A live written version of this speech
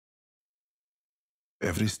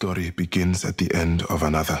Every story begins at the end of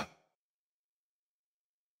another.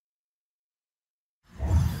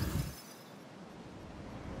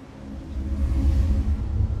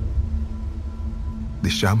 The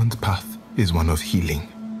shaman's path is one of healing,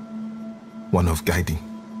 one of guiding.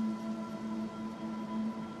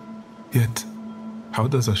 Yet, how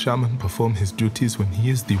does a shaman perform his duties when he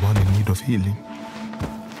is the one in need of healing,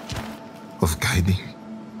 of guiding?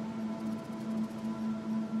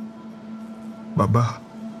 Baba,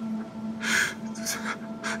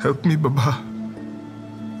 help me, Baba.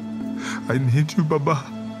 I need you, Baba.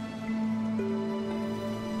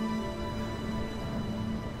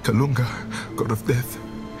 Kalunga, God of death,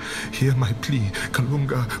 hear my plea.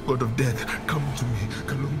 Kalunga, God of death, come to me.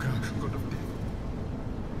 Kalunga, God of death.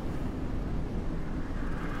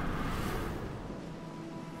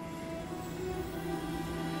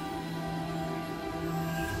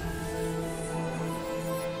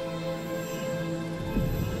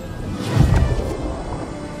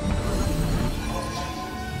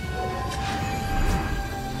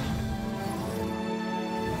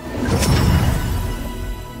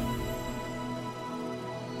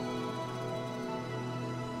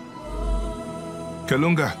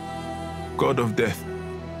 Kalunga, God of death,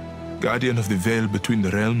 guardian of the veil between the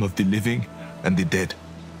realm of the living and the dead.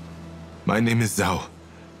 My name is ZAU,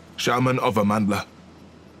 shaman of Amandla.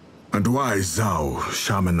 And why, ZAU,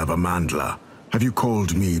 shaman of Amandla, have you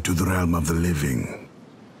called me to the realm of the living?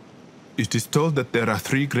 It is told that there are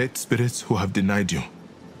 3 great spirits who have denied you.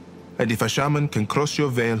 And if a shaman can cross your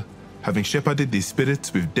veil, having shepherded these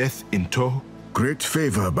spirits with death in tow... Great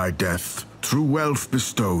favor by death, true wealth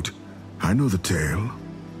bestowed. I know the tale.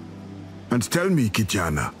 And tell me,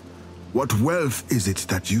 Kijana, what wealth is it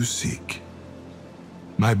that you seek?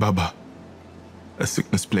 My Baba, a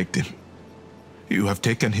sickness plagued him. You have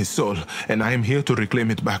taken his soul, and I am here to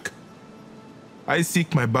reclaim it back. I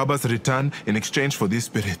seek my Baba's return in exchange for these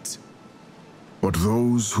spirits. But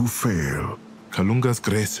those who fail... Kalunga's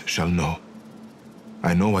grace shall know.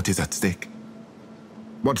 I know what is at stake.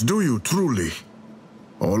 But do you truly?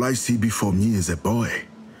 All I see before me is a boy.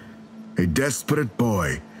 A desperate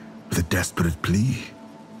boy with a desperate plea.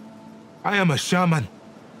 I am a shaman,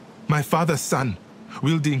 my father's son,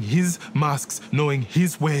 wielding his masks, knowing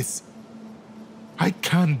his ways. I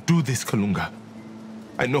can do this, Kalunga.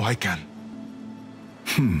 I know I can.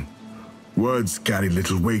 Words carry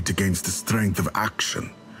little weight against the strength of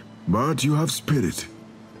action. But you have spirit.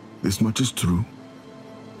 This much is true.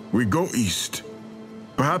 We go east.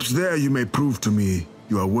 Perhaps there you may prove to me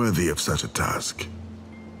you are worthy of such a task.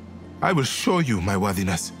 I will show you my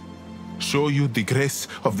worthiness. Show you the grace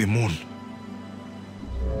of the moon.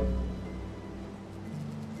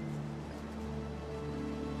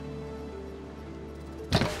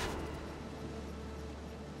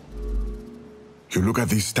 You look at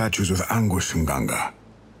these statues with anguish, Nganga.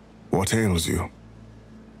 What ails you?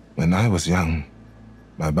 When I was young,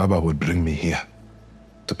 my Baba would bring me here,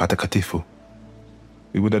 to Patakatifu.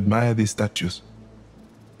 We would admire these statues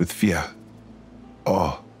with fear,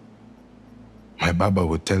 awe. My Baba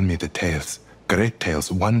would tell me the tales, great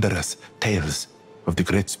tales, wondrous tales of the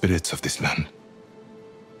great spirits of this land.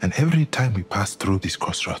 And every time we passed through these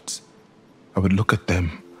crossroads, I would look at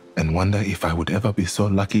them and wonder if I would ever be so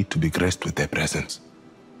lucky to be graced with their presence.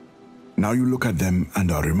 Now you look at them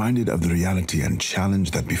and are reminded of the reality and challenge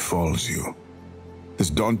that befalls you. This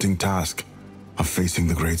daunting task of facing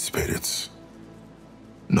the great spirits.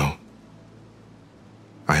 No.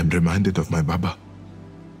 I am reminded of my Baba.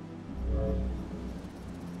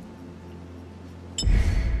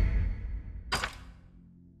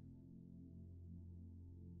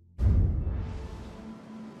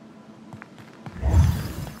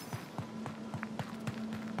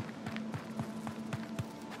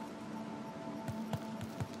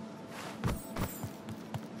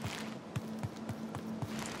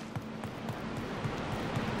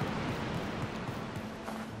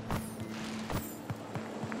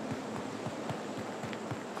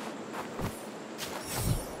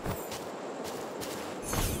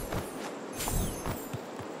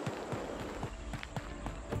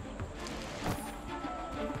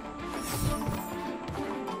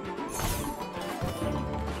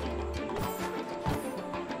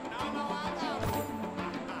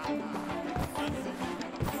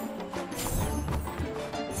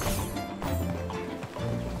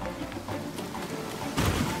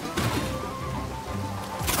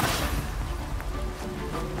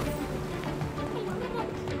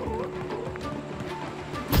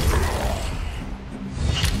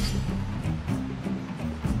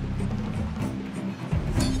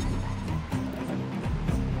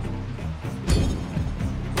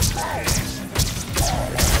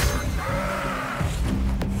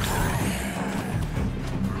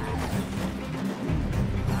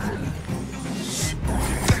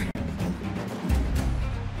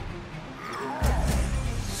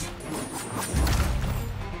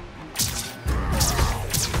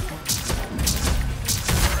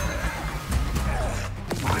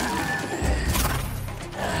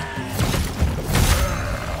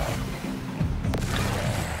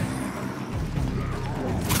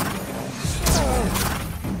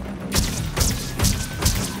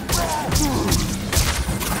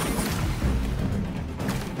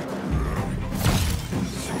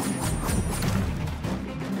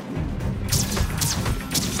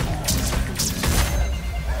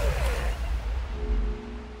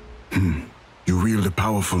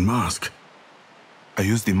 powerful mask. I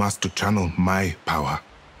use the mask to channel my power.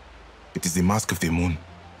 It is the mask of the moon.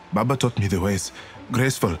 Baba taught me the ways.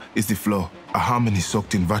 Graceful is the flow, a harmony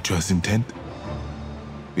soaked in virtuous intent.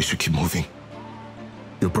 We should keep moving.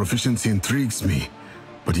 Your proficiency intrigues me,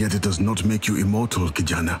 but yet it does not make you immortal,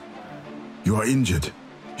 Kijana. You are injured.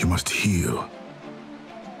 You must heal.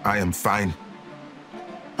 I am fine.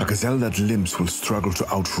 A gazelle that limps will struggle to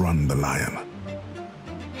outrun the lion.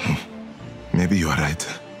 Maybe you are right.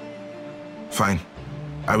 Fine.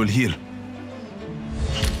 I will heal.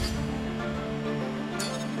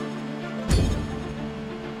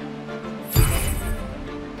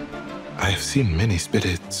 I have seen many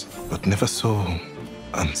spirits, but never so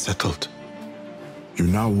unsettled. You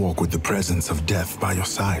now walk with the presence of death by your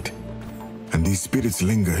side. And these spirits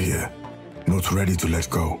linger here, not ready to let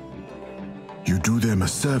go. You do them a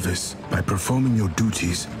service by performing your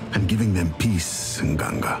duties and giving them peace,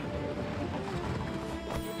 Nganga.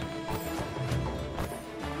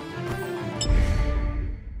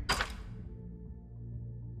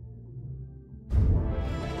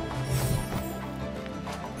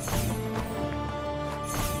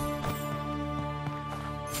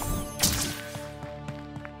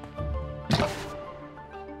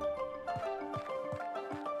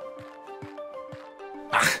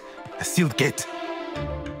 A sealed gate.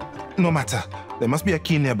 No matter. There must be a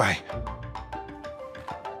key nearby.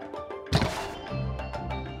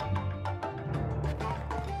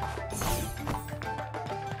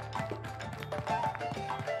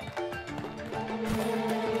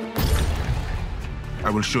 I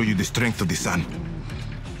will show you the strength of the sun.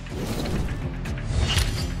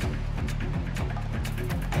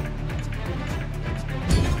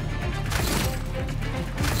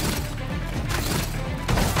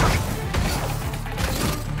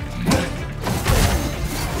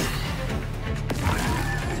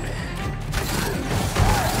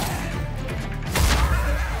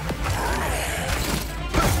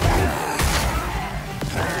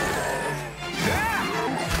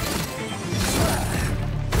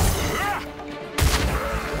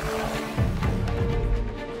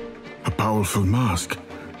 Powerful mask,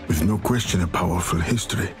 with no question a powerful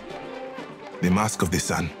history. The mask of the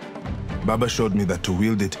sun. Baba showed me that to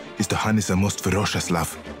wield it is to harness a most ferocious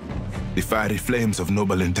love. The fiery flames of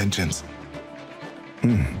noble intentions.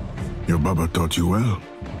 Your Baba taught you well.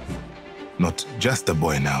 Not just a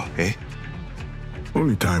boy now, eh?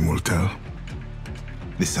 Only time will tell.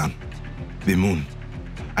 The sun. The moon.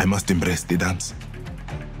 I must embrace the dance.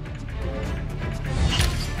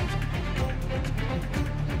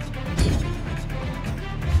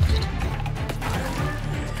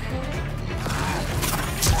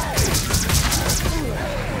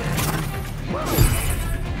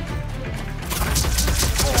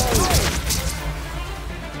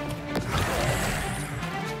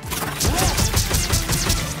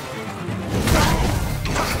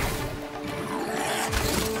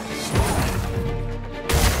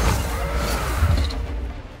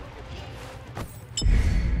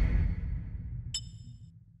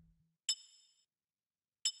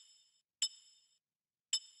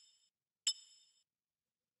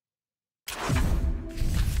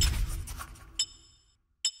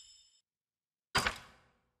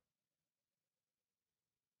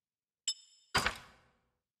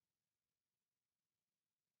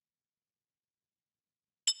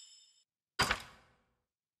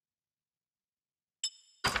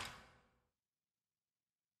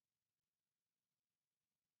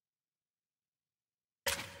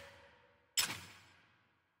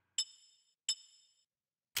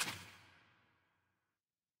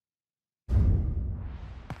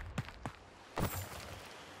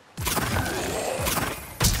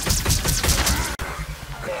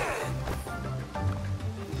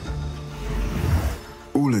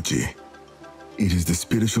 It is the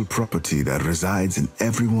spiritual property that resides in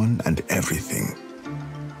everyone and everything.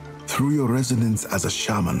 Through your resonance as a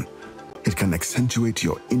shaman, it can accentuate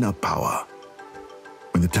your inner power.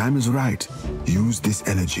 When the time is right, use this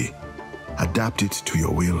energy. Adapt it to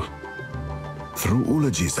your will. Through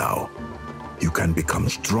Ulaji ZAU, you can become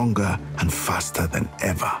stronger and faster than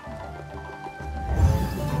ever.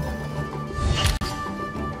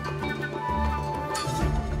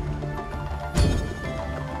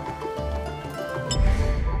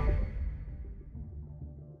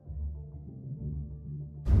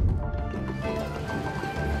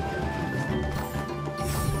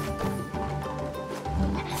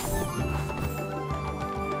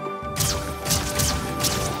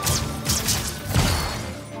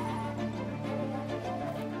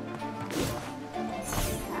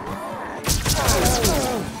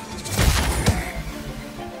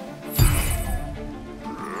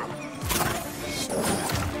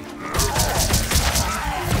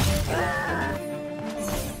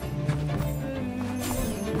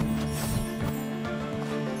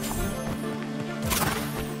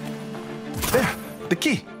 The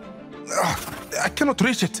key! I cannot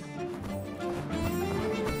reach it.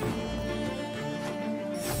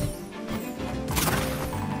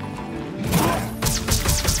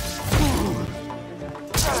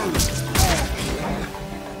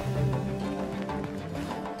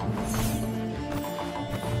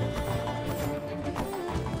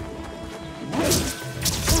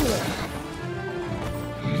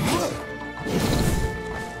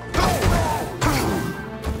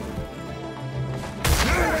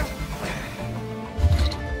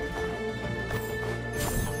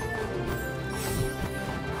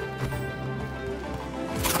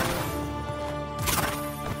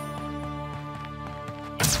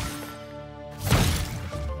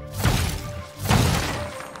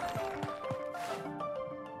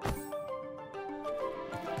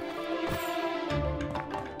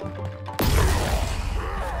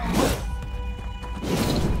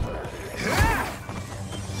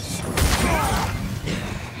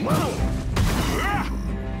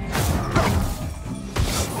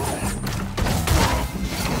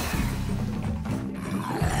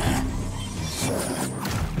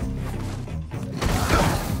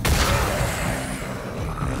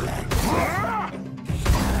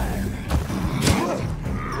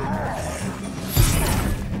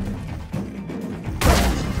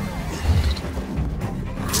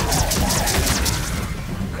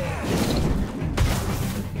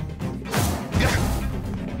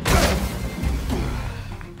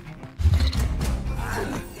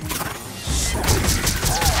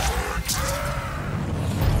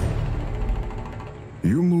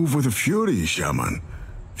 You move with a fury, shaman.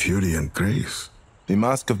 Fury and grace. The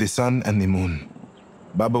mask of the sun and the moon.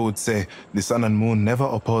 Baba would say the sun and moon never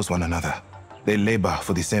oppose one another. They labor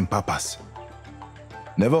for the same purpose.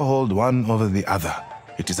 Never hold one over the other.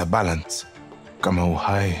 It is a balance. Kama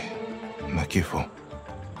uhai na kifo.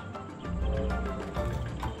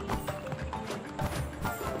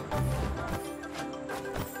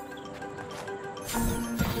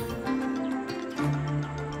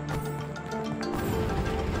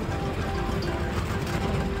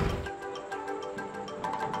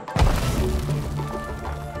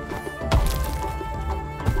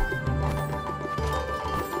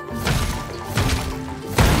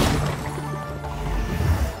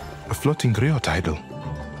 Floating riot idol.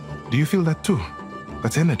 Do you feel that too?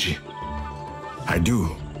 That's energy. I do.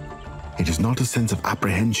 It is not a sense of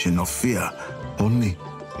apprehension or fear, only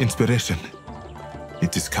inspiration.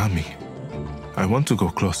 It is calming. I want to go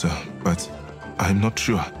closer, but I'm not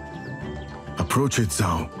sure. Approach it,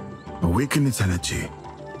 ZAU. Awaken its energy.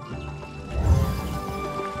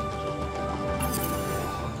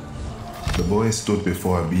 The boy stood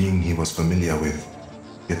before a being he was familiar with,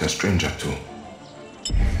 yet a stranger to.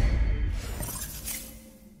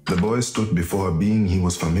 The boy stood before a being he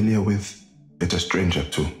was familiar with, yet a stranger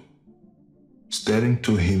to. Staring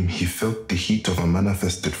to him, he felt the heat of a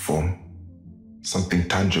manifested form. Something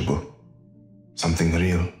tangible. Something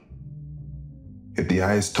real. Yet the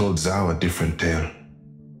eyes told ZAU a different tale.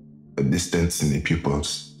 A distance in the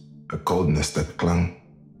pupils, a coldness that clung.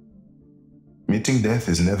 Meeting death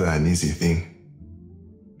is never an easy thing.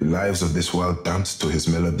 The lives of this world danced to his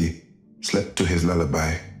melody, slept to his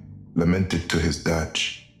lullaby, lamented to his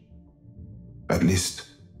dirge. At least,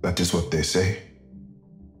 that is what they say.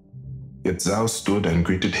 Yet ZAU stood and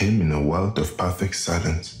greeted him in a world of perfect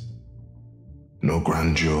silence. No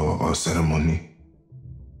grandeur or ceremony.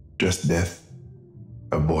 Just death,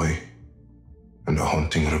 a boy, and a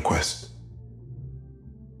haunting request.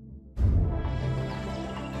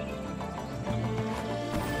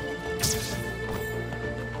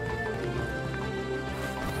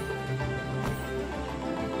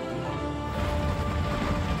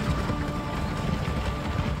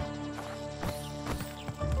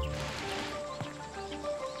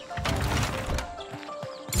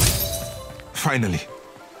 Finally,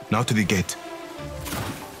 now to the gate.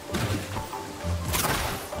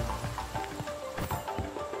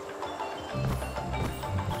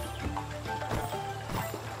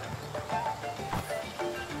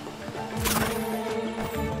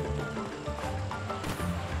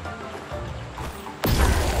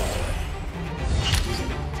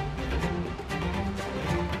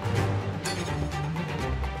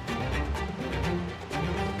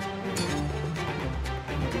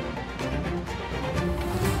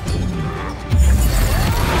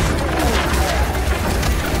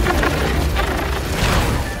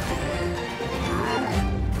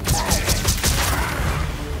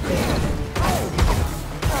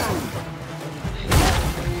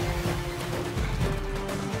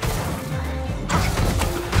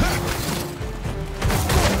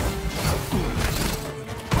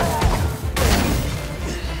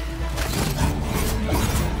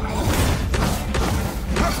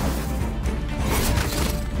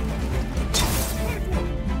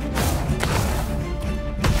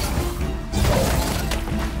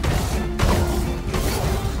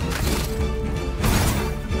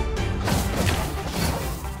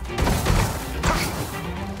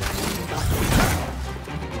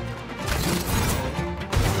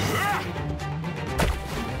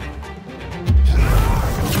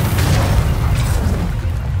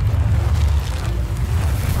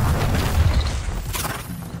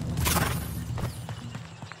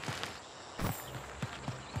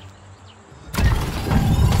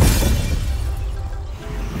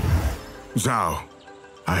 ZAU,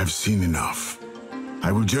 I have seen enough.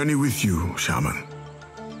 I will journey with you, shaman.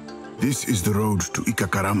 This is the road to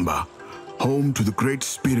Ikakaramba, home to the great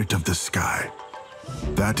spirit of the sky.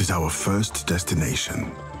 That is our first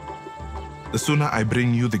destination. The sooner I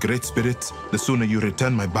bring you the great spirit, the sooner you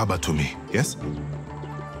return my Baba to me, yes?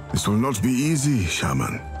 This will not be easy,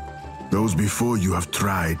 shaman. Those before you have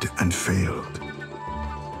tried and failed.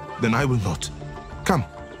 Then I will not. Come,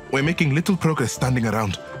 we're making little progress standing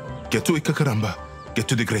around. Get to Ikakaramba, get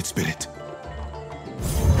to the great spirit.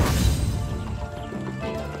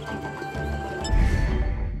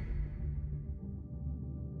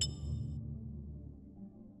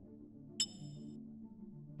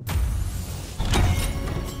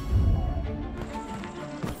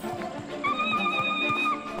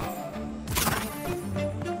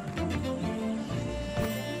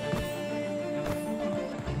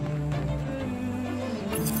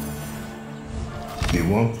 The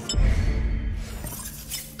warmth,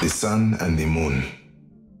 the sun and the moon,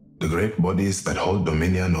 the great bodies that hold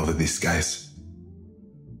dominion over the skies.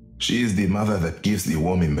 She is the mother that gives the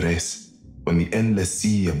warm embrace when the endless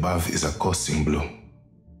sea above is a coursing blue.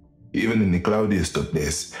 Even in the cloudiest of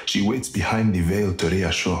days, she waits behind the veil to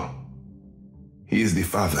reassure. He is the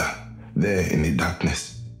father, there in the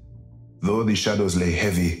darkness. Though the shadows lay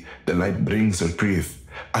heavy, the light brings reprieve,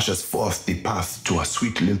 ushers forth the path to a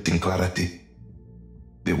sweet lilting clarity.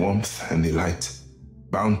 The warmth and the light,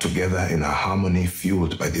 bound together in a harmony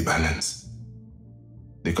fueled by the balance.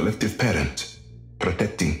 The collective parent,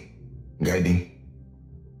 protecting, guiding.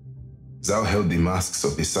 ZAU held the masks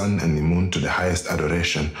of the sun and the moon to the highest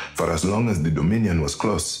adoration, for as long as the dominion was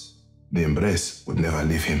close, the embrace would never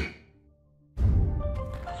leave him.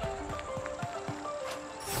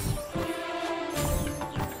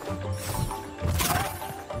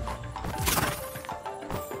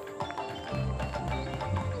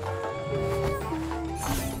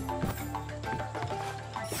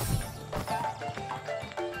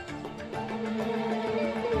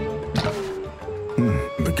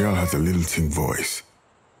 The girl has a lilting voice.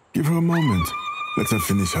 Give her a moment. Let her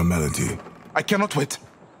finish her melody. I cannot wait.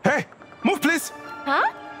 Hey, move please!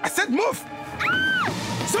 Huh? I said move!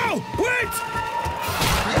 ZAU, wait!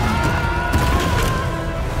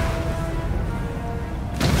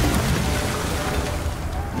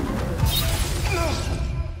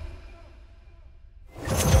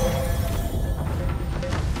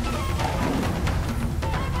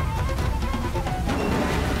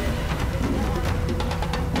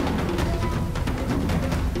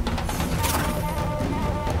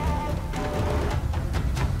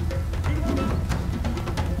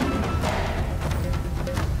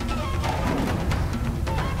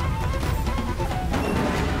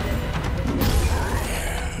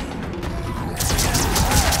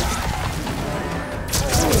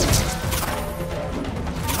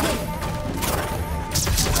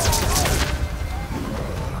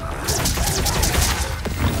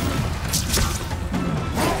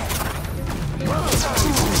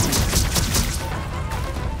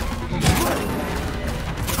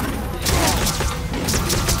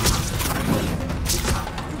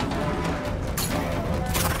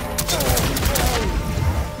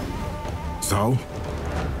 ZAU?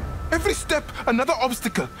 Every step, another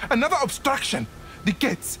obstacle, another obstruction. The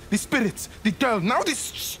gates, the spirits, the girl, now this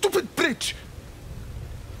stupid bridge.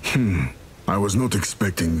 I was not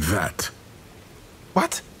expecting that.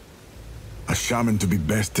 What? A shaman to be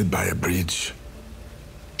bested by a bridge.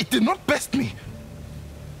 It did not best me.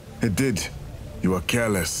 It did. You are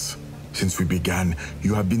careless. Since we began,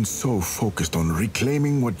 you have been so focused on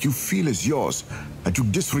reclaiming what you feel is yours that you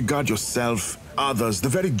disregard yourself, others, the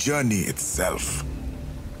very journey itself.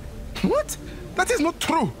 What? That is not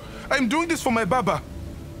true. I am doing this for my Baba.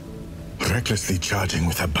 Recklessly charging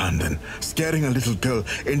with abandon, scaring a little girl,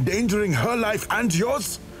 endangering her life and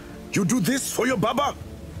yours? You do this for your Baba?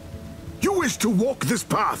 You wish to walk this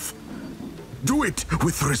path? Do it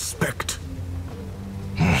with respect.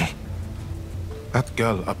 That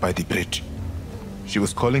girl up by the bridge. She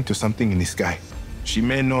was calling to something in the sky. She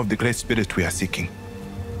may know of the great spirit we are seeking.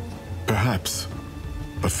 Perhaps.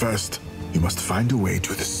 But first, you must find a way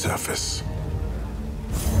to the surface.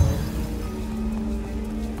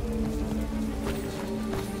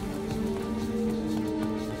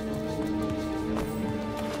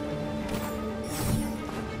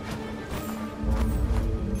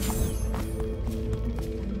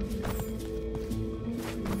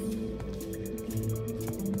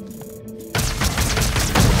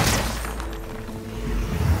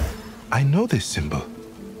 I know this symbol.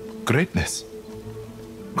 Greatness.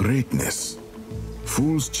 Greatness.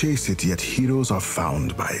 Fools chase it, yet heroes are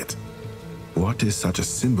found by it. What is such a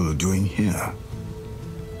symbol doing here?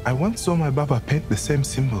 I once saw my Baba paint the same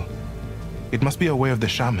symbol. It must be a way of the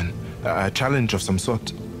shaman, a challenge of some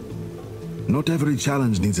sort. Not every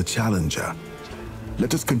challenge needs a challenger.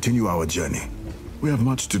 Let us continue our journey. We have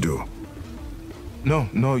much to do.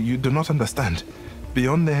 No, you do not understand.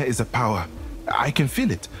 Beyond there is a power. I can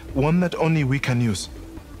feel it, one that only we can use.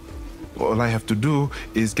 All I have to do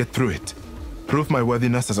is get through it. Prove my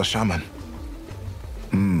worthiness as a shaman.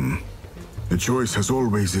 The choice as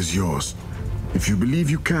always is yours. If you believe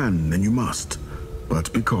you can, then you must.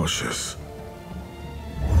 But be cautious.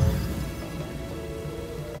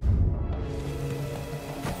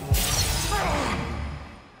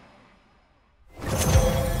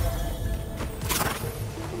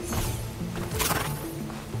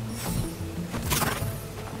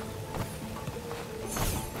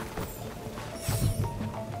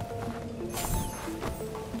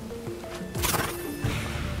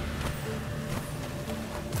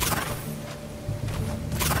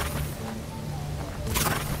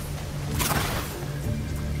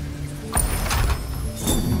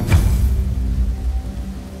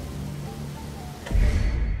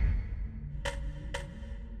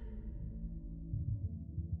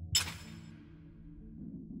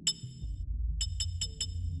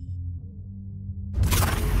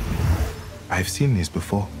 I've seen these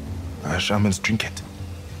before. Shamans drink it.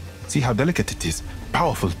 See how delicate it is.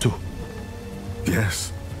 Powerful too.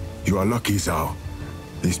 Yes, you are lucky, ZAU.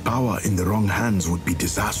 This power in the wrong hands would be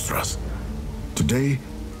disastrous. Today,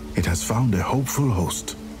 it has found a hopeful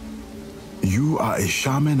host. You are a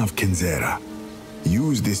shaman of Kenzera.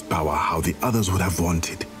 Use this power how the others would have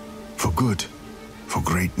wanted. For good, for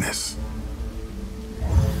greatness.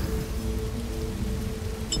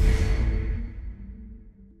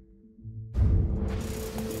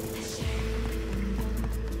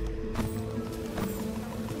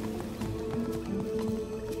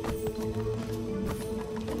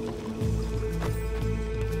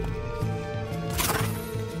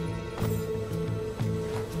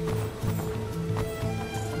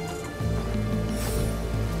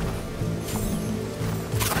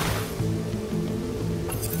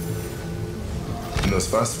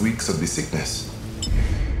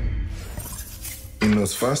 In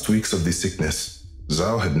those first weeks of the sickness,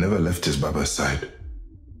 ZAU had never left his Baba's side.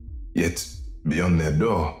 Yet, beyond their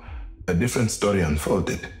door, a different story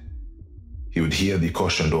unfolded. He would hear the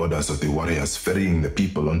cautioned orders of the warriors ferrying the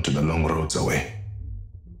people onto the long roads away.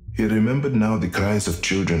 He remembered now the cries of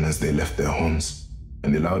children as they left their homes,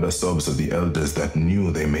 and the louder sobs of the elders that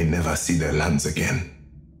knew they may never see their lands again.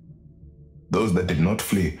 Those that did not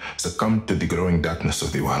flee succumbed to the growing darkness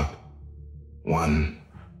of the world. One,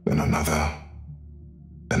 then another,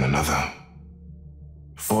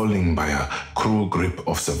 falling by a cruel grip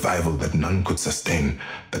of survival that none could sustain,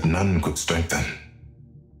 that none could strengthen.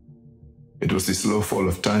 It was the slow fall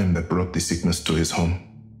of time that brought the sickness to his home,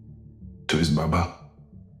 to his Baba.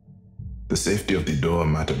 The safety of the door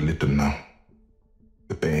mattered little now.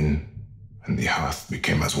 The pain and the hearth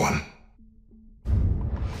became as one.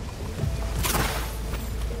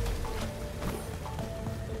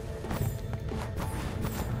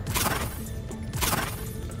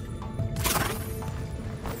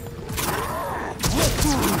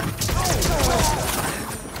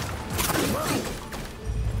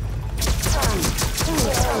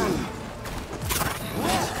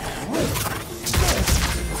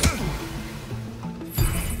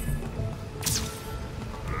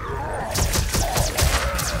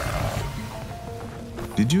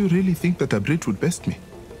 Did you really think that a bridge would best me?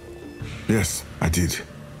 Yes, I did.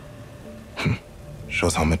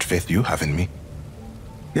 Shows how much faith you have in me.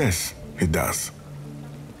 Yes, it does.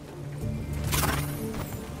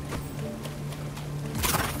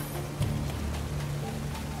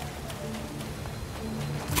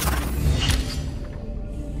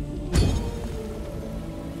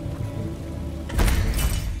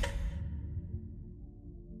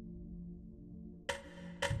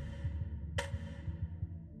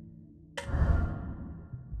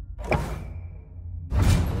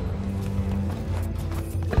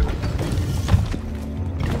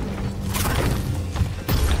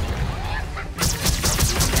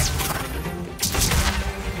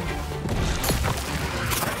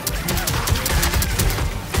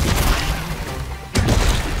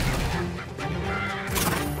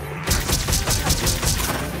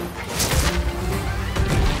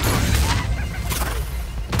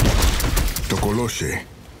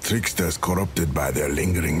 Tricksters corrupted by their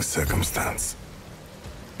lingering circumstance.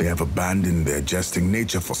 They have abandoned their jesting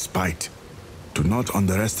nature for spite. Do not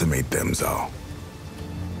underestimate them, ZAU.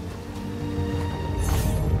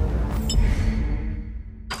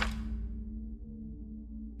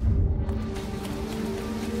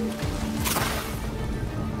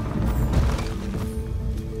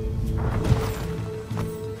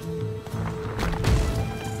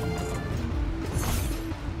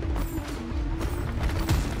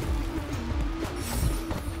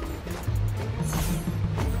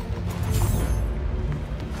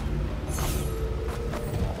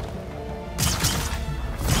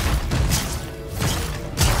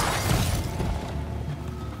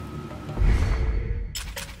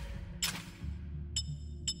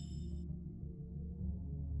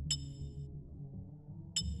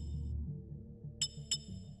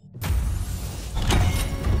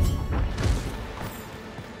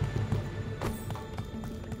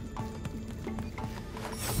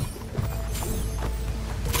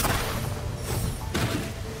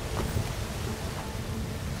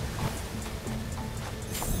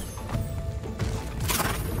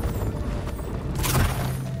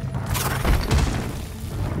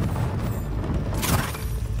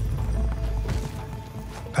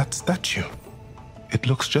 that statue. It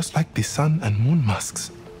looks just like the sun and moon masks.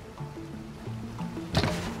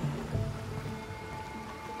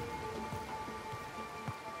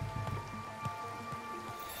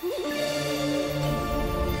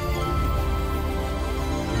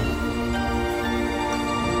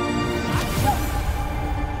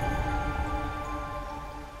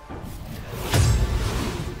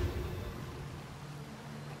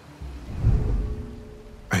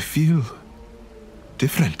 I feel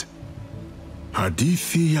different.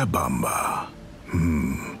 Hadithi Bamba.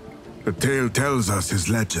 The tale tells us his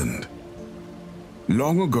legend.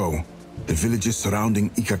 Long ago, the villages surrounding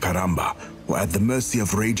Ikakaramba were at the mercy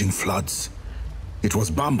of raging floods. It was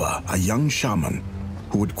Bamba, a young shaman,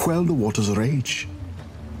 who would quell the water's rage.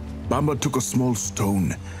 Bamba took a small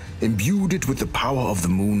stone, imbued it with the power of the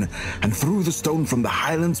moon, and threw the stone from the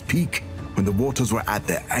highland's peak when the waters were at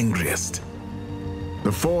their angriest.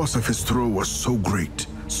 The force of his throw was so great,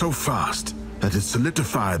 so fast, that it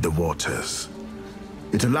solidified the waters.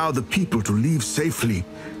 It allowed the people to leave safely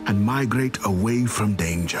and migrate away from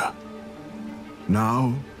danger.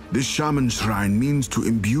 Now, this shaman shrine means to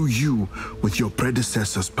imbue you with your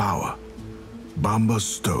predecessor's power. Bamba's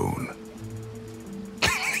stone.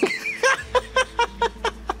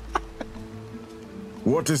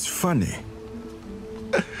 What is funny?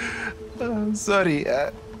 Sorry,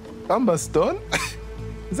 Bamba's stone?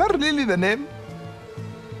 Is that really the name?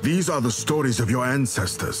 These are the stories of your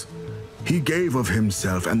ancestors. He gave of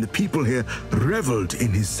himself, and the people here reveled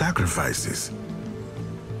in his sacrifices.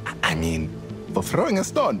 I mean, for throwing a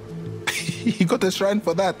stone. He got a shrine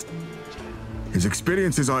for that. His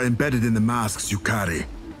experiences are embedded in the masks you carry.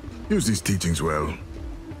 Use these teachings well.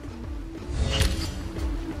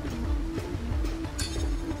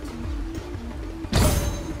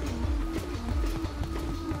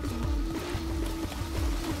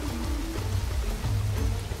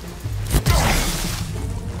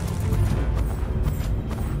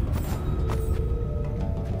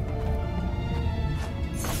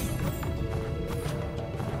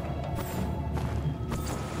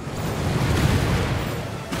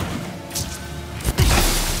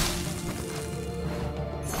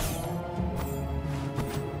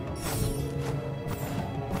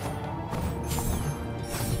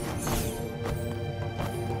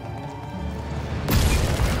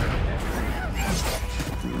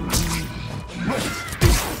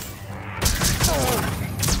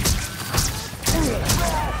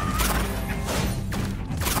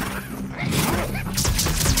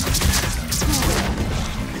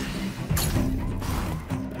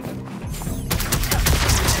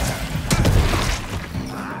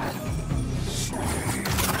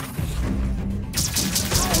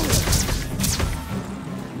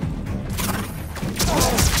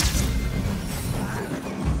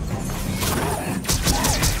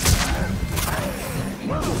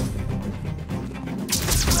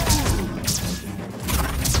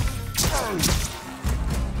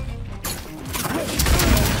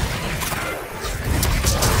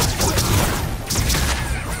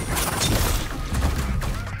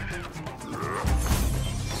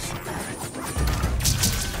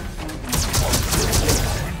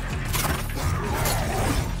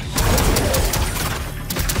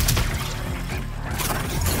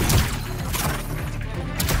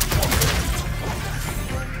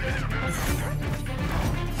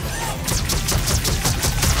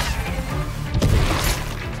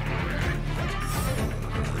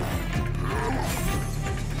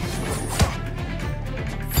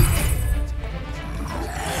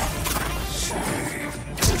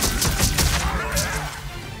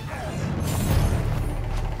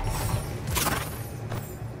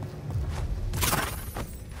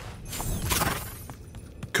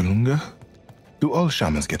 Do all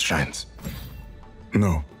shamans get shrines?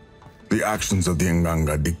 No. The actions of the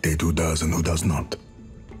Nganga dictate who does and who does not.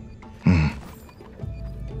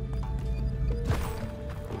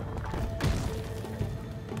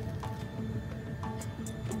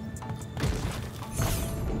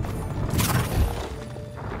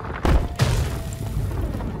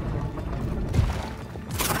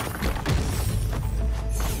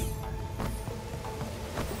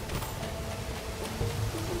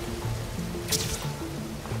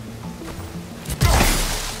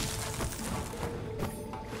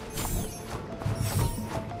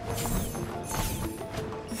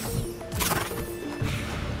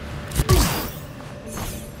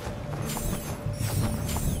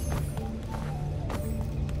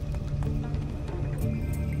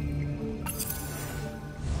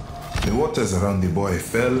 The waters around the boy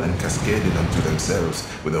fell and cascaded onto themselves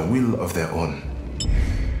with a will of their own.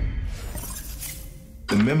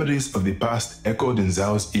 The memories of the past echoed in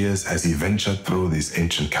ZAU's ears as he ventured through these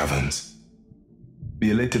ancient caverns.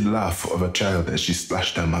 The elated laugh of a child as she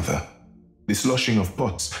splashed her mother. The sloshing of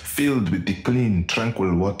pots filled with the clean,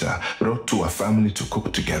 tranquil water brought to a family to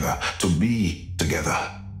cook together, to be together.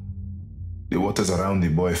 The waters around the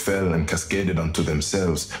boy fell and cascaded onto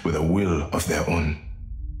themselves with a will of their own.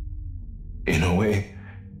 In a way,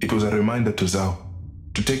 it was a reminder to ZAU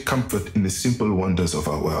to take comfort in the simple wonders of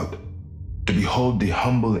our world, to behold the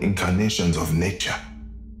humble incarnations of nature.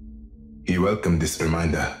 He welcomed this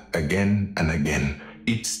reminder again and again,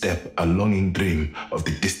 each step a longing dream of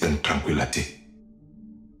the distant tranquility.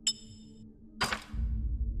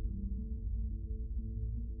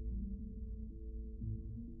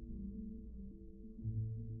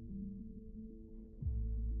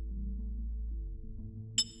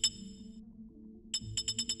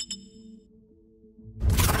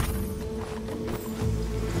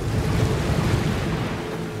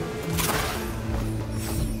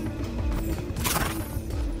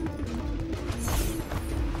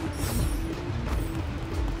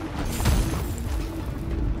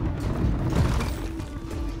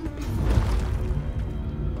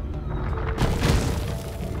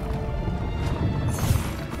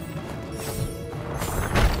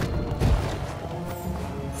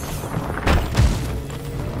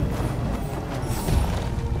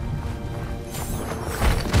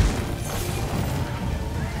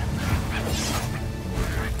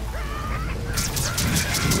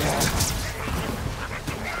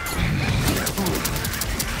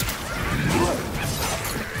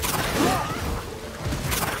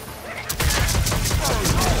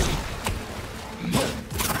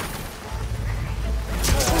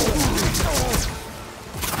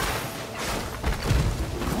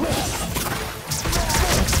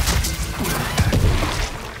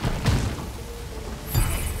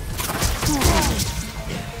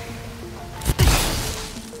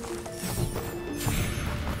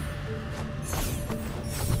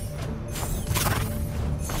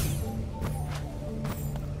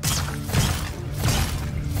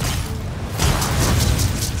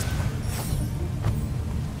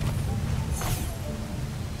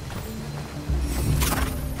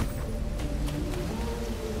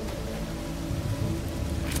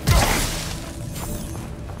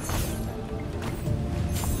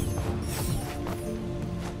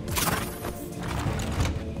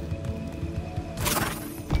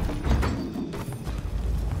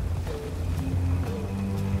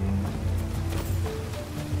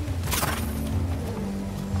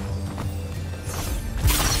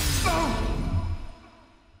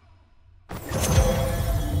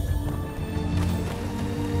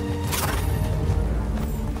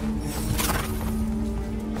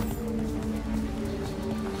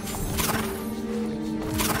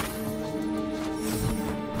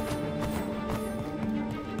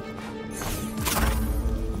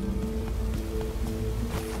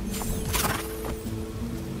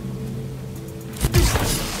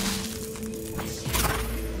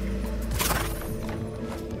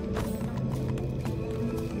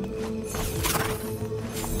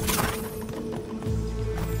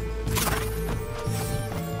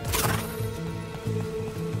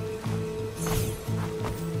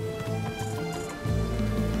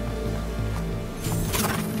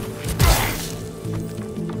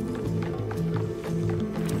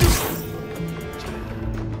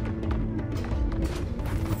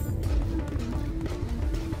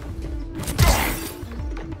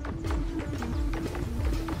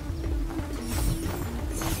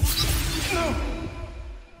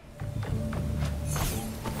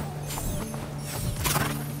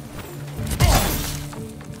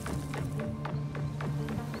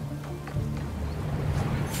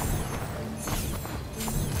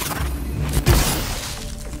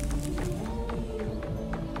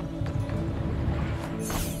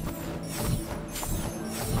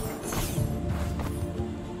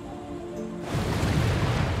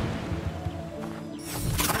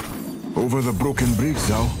 Over the broken bridge,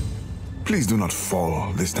 ZAU. Please do not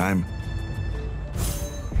fall this time.